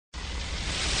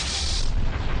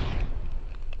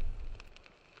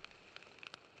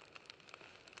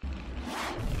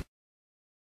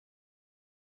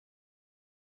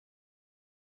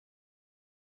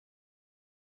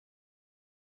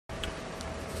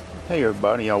Hey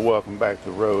everybody, y'all, welcome back to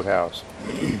the Roadhouse.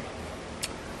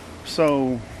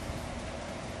 So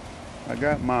I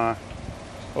got my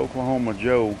Oklahoma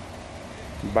Joe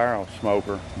barrel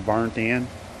smoker burnt in,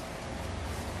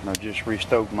 and I just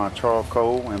restoked my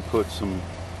charcoal and put some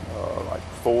like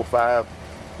 4 or 5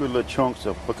 good little chunks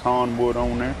of pecan wood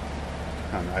on there.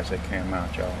 How nice that came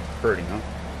out, y'all. Pretty, huh?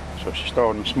 So she's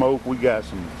starting to smoke. We got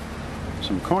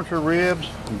some country ribs,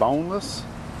 boneless,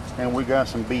 and we got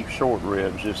some beef short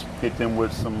ribs. Just hit them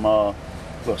with some little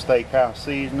steakhouse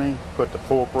seasoning. Put the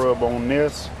pork rub on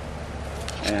this,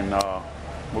 and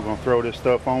we're gonna throw this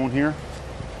stuff on here,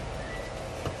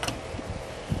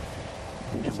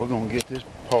 and we're gonna get this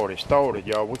party started,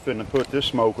 y'all. We're finna put this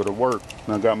smoker to work.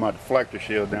 And I got my deflector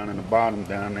shield down in the bottom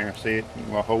down there. See it?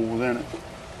 A holes in it.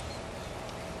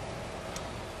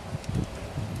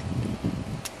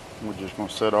 We're just gonna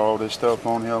set all this stuff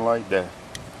on here like that.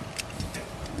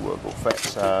 We'll go fat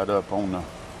side up on the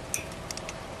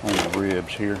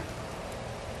ribs here.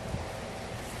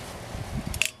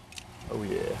 Oh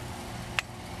yeah.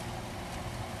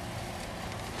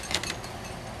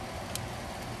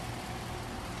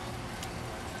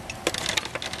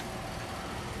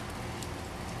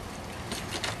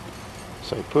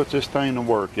 So put this thing to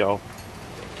work, y'all.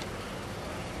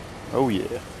 Oh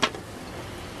yeah.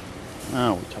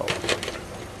 Now we talk.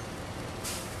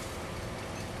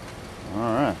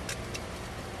 Alright.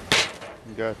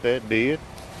 Got that dead.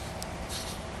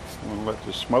 I'm gonna let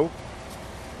this smoke.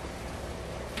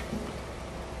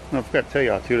 Now, I forgot to tell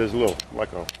y'all too, there's a little,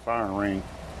 like a firing ring,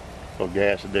 little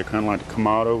gas that they're kind of like the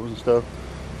Kamados and stuff.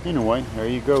 Anyway, there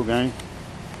you go, gang.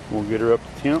 We'll get her up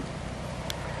to temp.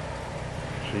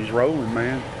 She's rolling,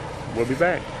 man. We'll be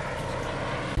back.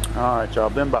 Alright, y'all,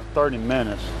 been about 30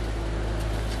 minutes.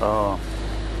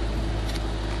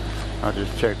 I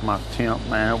just checked my temp,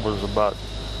 man. It was about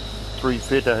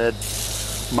 350. I had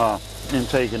my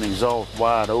intake and exhaust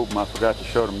wide open. I forgot to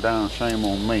shut them down. Shame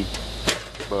on me.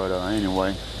 But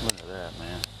anyway, look at that,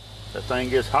 man. That thing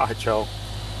gets hot, y'all.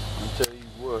 I'll tell you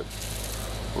what.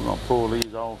 We're gonna pull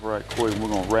these off right quick. We're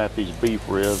gonna wrap these beef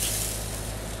ribs.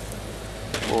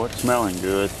 Boy, it's smelling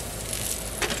good.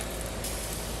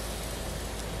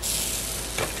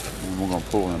 And we're gonna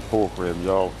pull in pork ribs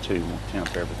off too. We'll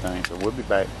temp everything. So we'll be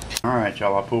back. Alright,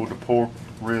 y'all, I pulled the pork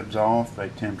ribs off. They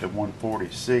temped at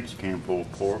 146. You can't pull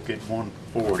pork at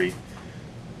 140.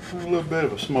 A little bit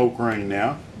of a smoke ring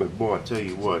now, but boy, I tell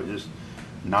you what, just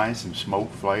nice and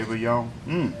smoke flavor, y'all.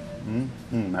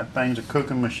 That thing's a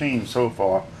cooking machine so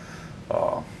far.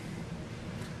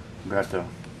 Got the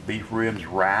beef ribs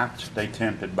wrapped. They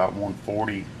temped at about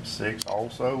 146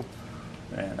 also.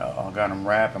 And I got them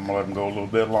wrapped. I'm gonna let them go a little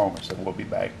bit longer, so we'll be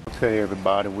back. Okay,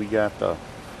 everybody, we got the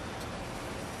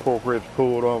pork ribs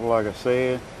pulled off, like I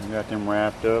said. We got them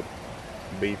wrapped up.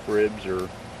 Beef ribs or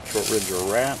short ribs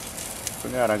are wrapped.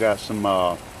 I got some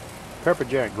pepper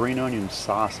jack green onion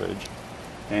sausage,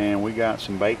 and we got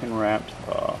some bacon wrapped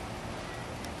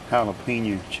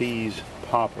jalapeno cheese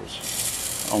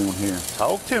poppers on here.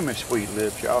 Talk to me, sweet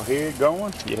lips. Y'all hear it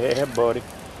going? Yeah, buddy.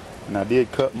 And I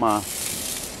did cut my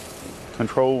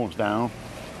controls down.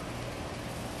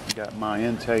 Got my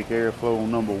intake airflow on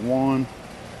number 1.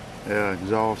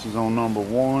 Exhaust is on number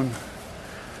 1.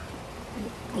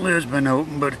 Lid's been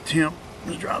open, but the temp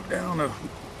has dropped down to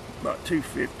about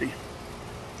 250.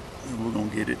 And we're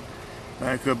gonna get it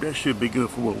back up. That should be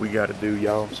good for what we got to do,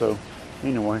 y'all. So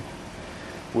anyway,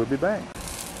 we'll be back.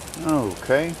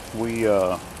 Okay, we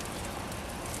got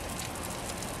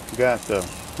the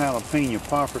jalapeno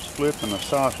poppers flipped and the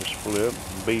sausage flip.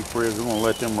 Beef ribs, we're gonna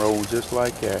let them roll just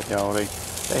like that, y'all. They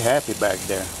happy back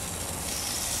there.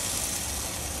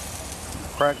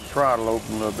 Crack the throttle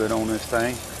open a little bit on this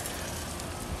thing.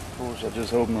 Of course, I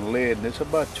just opened the lid, and it's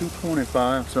about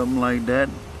 225, something like that.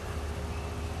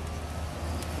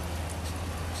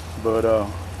 But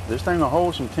this thing will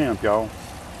hold some temp, y'all.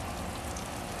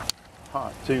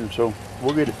 Hot too, so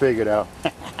we'll get it figured out.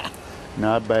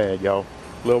 Not bad, y'all.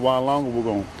 A little while longer, we're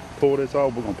gonna pull this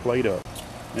off. We're gonna plate up.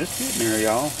 It's getting there,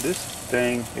 y'all. This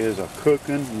thing is a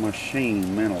cooking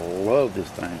machine, man. I love this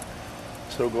thing.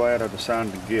 So glad I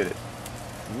decided to get it.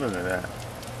 Look at that.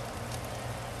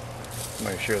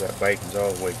 Make sure that bacon's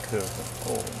all the way cooked.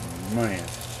 Oh man,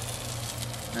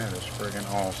 that is friggin'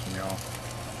 awesome, y'all.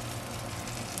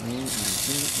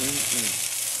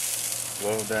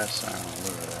 Love that sound.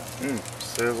 Look at that.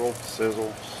 Sizzle,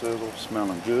 sizzle, sizzle.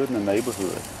 Smelling good in the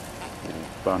neighborhood. And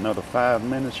about another 5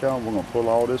 minutes, y'all, we're gonna pull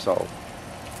all this off.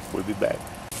 We'll be back.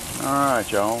 All right,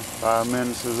 y'all. 5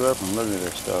 minutes is up, and look at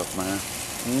this stuff, man.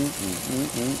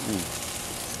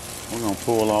 We're gonna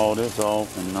pull all this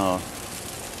off and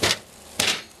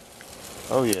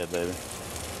oh yeah, baby.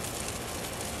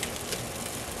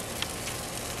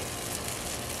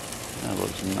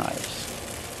 looks nice.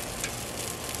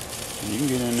 You can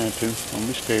get in there too. Don't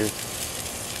be scared.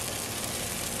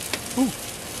 Woo.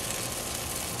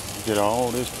 Get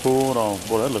all this pulled off.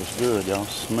 Boy, that looks good, y'all.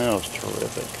 Smells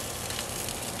terrific.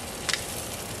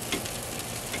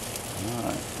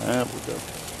 Alright, there we go.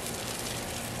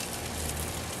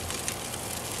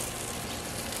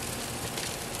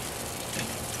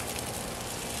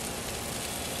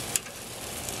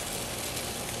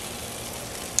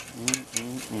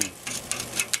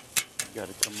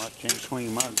 Gotta come out, can't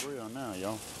clean my grill now,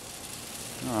 y'all.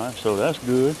 Alright, so that's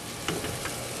good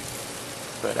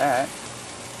for that.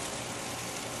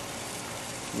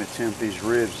 Let me tempt these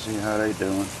ribs, see how they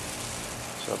doing.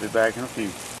 So I'll be back in a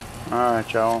few.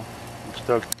 Alright, y'all. I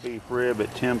stuck the beef rib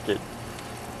at temp at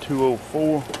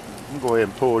 204. I'm gonna go ahead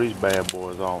and pull these bad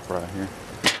boys off right here.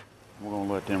 We're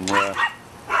gonna let them rest.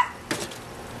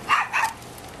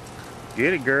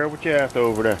 Get it, girl. What you after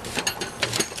over there?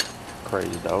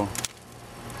 Crazy dog.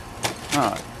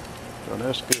 Alright, so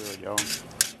that's good, y'all.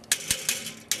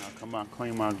 Now come out and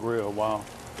clean my grill while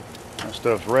that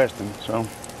stuff's resting. So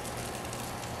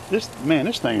this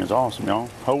thing is awesome, y'all.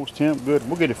 Holds temp good.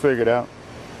 We'll get it figured out.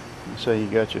 Let's say you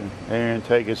got your air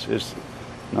intake. And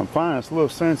I'm finding it's a little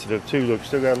sensitive too. Look,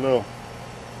 still got a little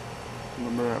bit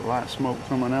of that light smoke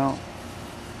coming out.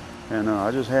 And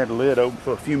I just had the lid open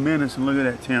for a few minutes and look at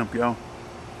that temp, y'all.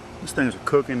 This thing's a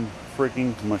cooking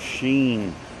freaking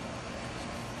machine.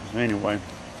 Anyway,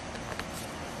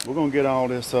 we're gonna get all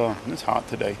this, it's hot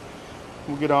today.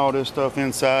 We'll get all this stuff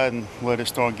inside and let it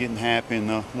start getting happy, and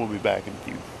we'll be back in a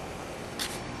few.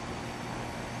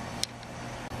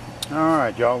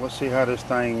 Alright, y'all, let's see how this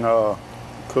thing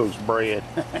cooks bread.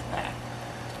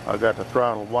 I got the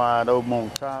throttle wide open on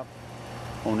top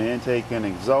on the intake and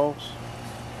exhaust.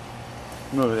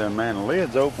 Look at that, man, the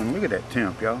lid's open. Look at that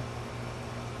temp, y'all.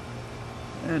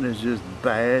 That is just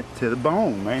bad to the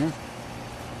bone, man.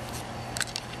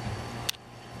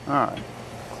 Alright,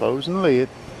 closing the lid.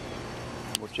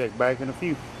 We'll check back in a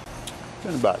few. It's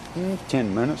been about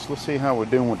 10 minutes. Let's see how we're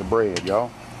doing with the bread, y'all.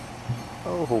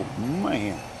 Oh,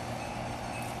 man.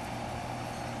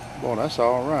 Boy, that's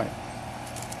alright.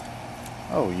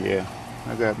 Oh, yeah.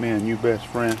 I got me a new best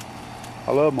friend.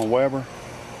 I love my Weber.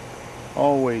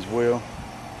 Always will.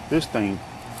 This thing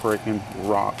freaking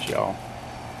rocks, y'all.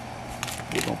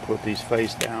 We're going to put these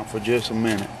face down for just a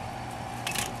minute.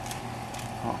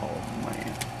 Oh,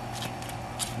 man.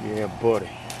 Yeah, buddy.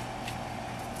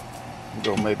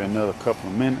 We'll go maybe another couple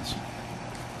of minutes.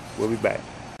 We'll be back.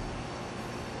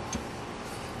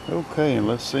 Okay,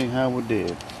 let's see how we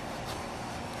did.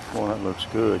 Boy, that looks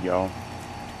good, y'all.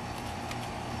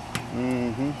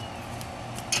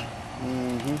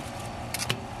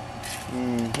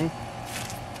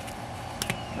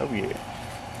 Oh, yeah.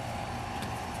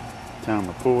 Time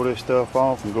to pull this stuff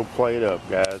off and go play it up,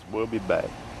 guys. We'll be back.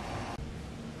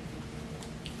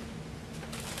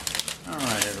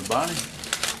 Alright, everybody.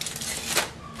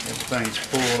 Everything's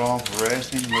pulled off,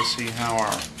 resting. Let's see how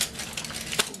our,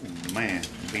 oh man,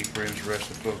 beef ribs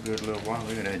rested for a good little while.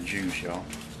 Look at that juice, y'all.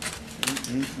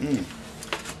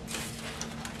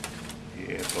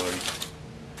 Yeah, buddy.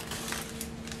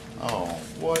 Oh,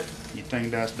 what? You think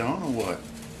that's done or what?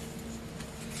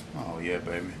 Oh, yeah,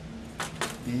 baby.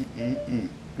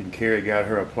 And Carrie got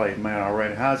her a plate made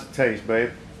already. How's it taste,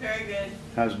 babe? Very good.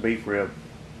 How's the beef rib?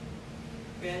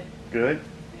 Good. Good?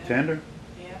 Yeah. Tender?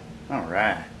 Yeah.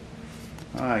 Alright.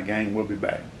 Alright, gang, we'll be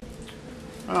back.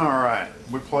 Alright,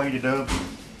 we plated up.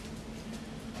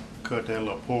 Cut that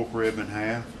little pork rib in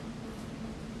half.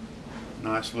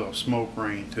 Nice little smoke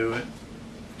ring to it.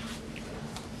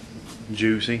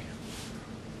 Juicy.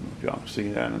 If y'all see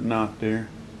that knot there.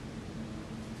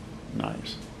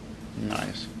 Nice.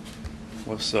 Nice.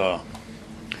 Let's see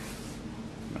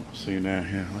down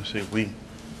here. Let's see if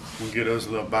we'll get us a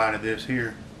little bite of this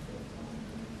here.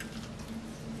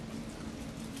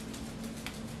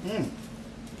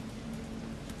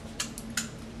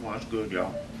 Well, that's good,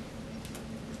 y'all.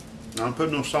 Now I'm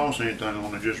putting no sauce or anything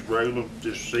on it, just regular,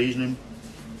 just seasoning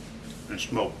and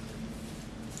smoke.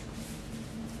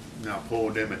 Now pull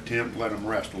them at temp, let them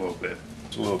rest a little bit.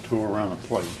 It's a little tour around the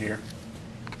plate here.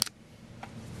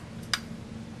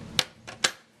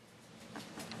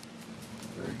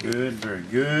 Very good, very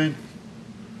good.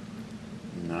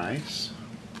 Nice.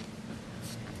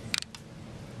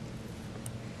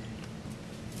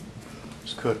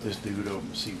 Let's cut this dude open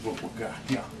and see what we got.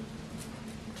 Yeah.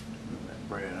 Move that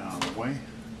bread out of the way.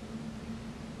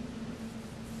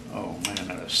 Oh man,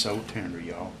 that is so tender,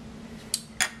 y'all.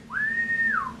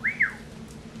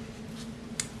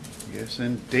 Yes,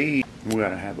 indeed. We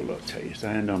gotta have a little taste.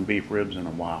 I ain't done beef ribs in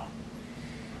a while.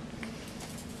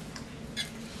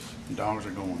 Dogs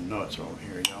are going nuts over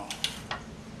here, y'all.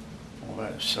 Oh,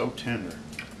 that is so tender.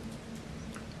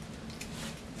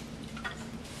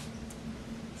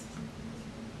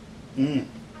 Mmm.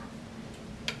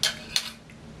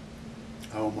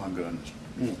 Oh my goodness.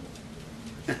 Mm.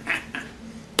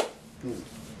 Mm.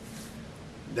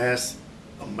 That's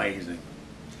amazing.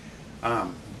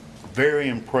 I'm very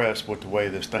impressed with the way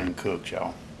this thing cooks,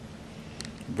 y'all.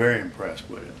 Very impressed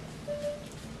with it.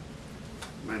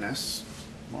 Man, that's,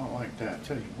 well, I like that. I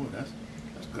tell you what, that's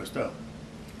good stuff.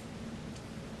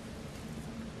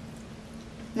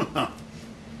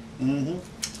 Mm-hmm.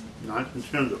 Nice and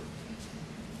tender.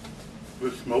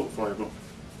 Good smoke flavor.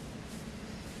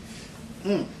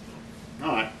 All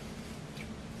right.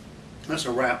 That's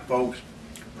a wrap, folks.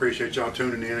 Appreciate y'all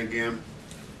tuning in again.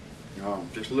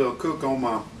 Just a little cook on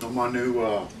my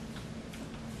new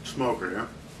smoker there.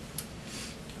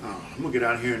 I'm gonna get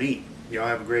out of here and eat. Y'all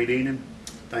have a great evening.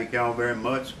 Thank y'all very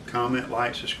much. Comment,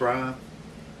 like, subscribe.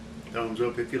 Thumbs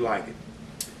up if you like it.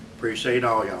 Appreciate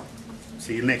all y'all.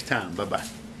 See you next time.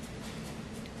 Bye-bye.